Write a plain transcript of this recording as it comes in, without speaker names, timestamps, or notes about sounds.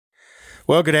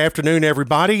Well, good afternoon,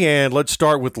 everybody, and let's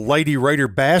start with Lady Raider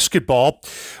basketball.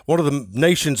 One of the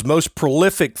nation's most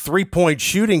prolific three-point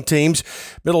shooting teams,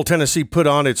 Middle Tennessee put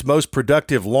on its most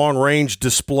productive long-range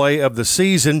display of the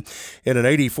season in an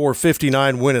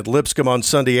 84-59 win at Lipscomb on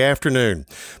Sunday afternoon.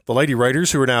 The Lady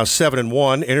Raiders, who are now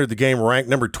 7-1, entered the game ranked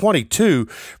number 22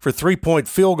 for three-point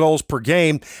field goals per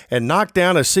game and knocked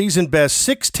down a season-best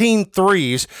 16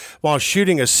 threes while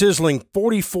shooting a sizzling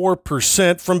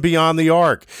 44% from beyond the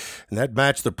arc. And that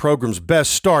matched the program's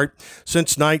best start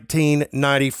since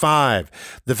 1995.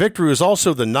 The victory was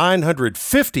also the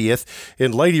 950th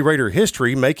in Lady Raider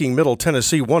history, making Middle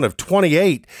Tennessee one of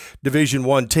 28 Division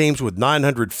I teams with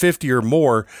 950 or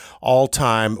more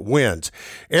all-time wins.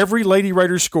 Every Lady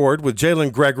Raider scored, with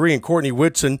Jalen Gregory and Courtney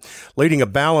Whitson leading a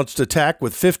balanced attack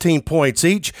with 15 points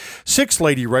each. 6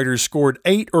 Lady Raiders scored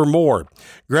 8 or more.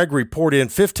 Gregory poured in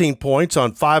 15 points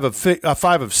on 5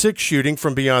 of 6 shooting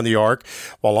from beyond the arc,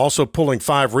 while also pulling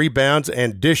 5 rebounds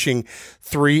and dishing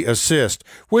 3 assists.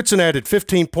 Whitson added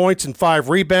 15 points and 5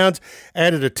 rebounds,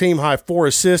 added a team-high 4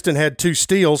 assists, and had 2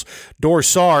 steals.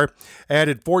 Dorsar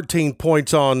added 14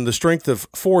 points on the strength of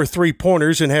 4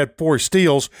 three-pointers and had 4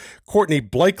 steals. Courtney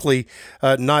Blakely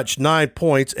notched 9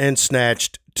 points and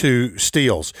snatched 2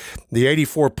 steals. The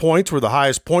 84 points were the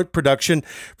highest point production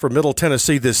for Middle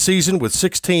Tennessee this season, with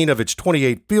 16 of its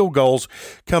 28 field goals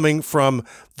coming from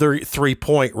the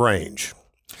three-point range.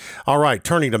 All right,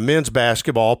 turning to men's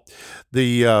basketball,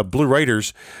 the Blue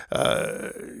Raiders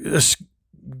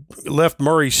left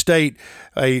Murray State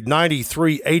a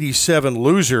 93-87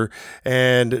 loser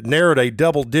and narrowed a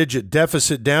double-digit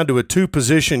deficit down to a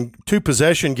two-possession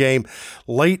game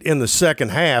late in the second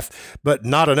half, but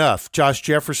not enough. Josh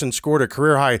Jefferson scored a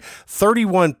career-high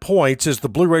 31 points as the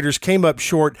Blue Raiders came up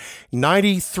short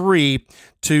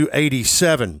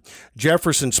 93-87.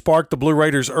 Jefferson sparked the Blue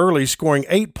Raiders early, scoring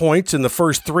 8 points in the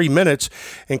first 3 minutes,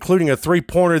 including a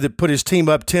three-pointer that put his team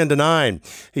up 10-9.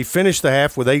 He finished the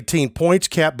half with 18 points,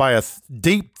 capped by a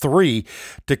deep three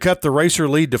to cut the Racer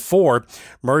lead to 4.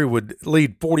 Murray would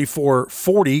lead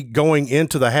 44-40 going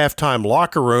into the halftime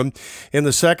locker room. In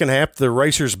the second half, the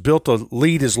Racers built a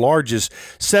lead as large as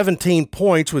 17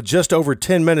 points with just over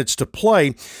 10 minutes to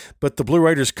play, but the Blue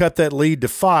Raiders cut that lead to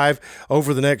 5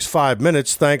 over the next 5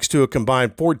 minutes, thanks to a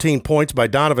combined 14 points by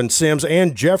Donovan Sims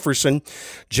and Jefferson,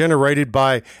 generated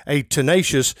by a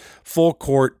tenacious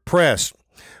full-court press.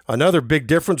 Another big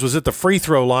difference was at the free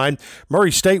throw line.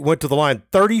 Murray State went to the line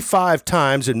 35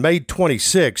 times and made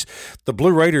 26. The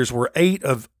Blue Raiders were 8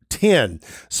 of 10.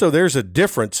 So there's a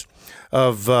difference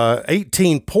of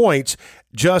 18 points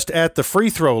just at the free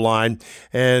throw line,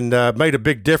 and made a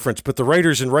big difference. But the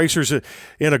Raiders and Racers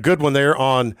in a good one there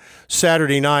on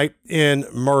Saturday night in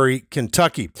Murray,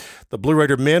 Kentucky. The Blue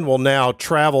Raider men will now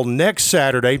travel next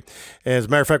Saturday. As a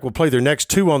matter of fact, we'll play their next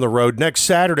 2 on the road. Next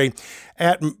Saturday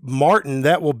at Martin,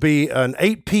 that will be an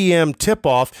 8 p.m.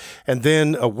 tip-off, and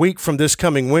then a week from this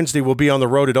coming Wednesday, we'll be on the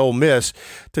road at Ole Miss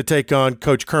to take on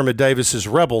Coach Kermit Davis's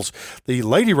Rebels. The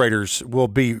Lady Raiders will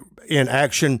be in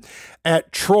action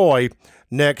at Troy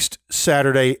next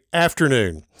Saturday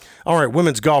afternoon. All right,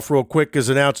 women's golf real quick has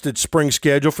announced its spring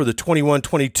schedule for the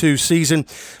 21-22 season,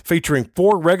 featuring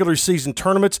 4 regular season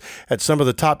tournaments at some of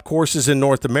the top courses in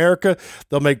North America.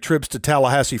 They'll make trips to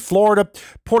Tallahassee, Florida,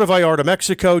 Puerto Vallarta,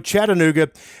 Mexico, Chattanooga,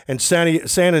 and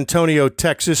San Antonio,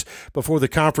 Texas, before the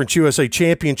Conference USA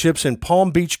Championships in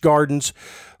Palm Beach Gardens,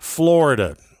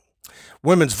 Florida.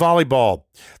 Women's volleyball,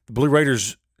 the Blue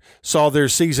Raiders saw their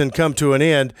season come to an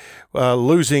end,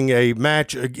 losing a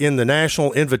match in the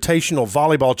National Invitational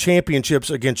Volleyball Championships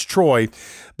against Troy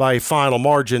by a final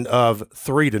margin of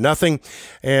 3-0.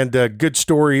 And a good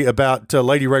story about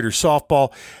Lady Raider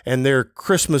softball and their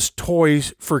Christmas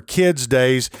Toys for Kids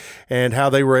days and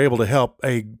how they were able to help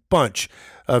a bunch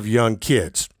of young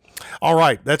kids. All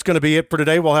right, that's going to be it for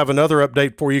today. We'll have another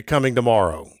update for you coming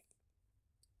tomorrow.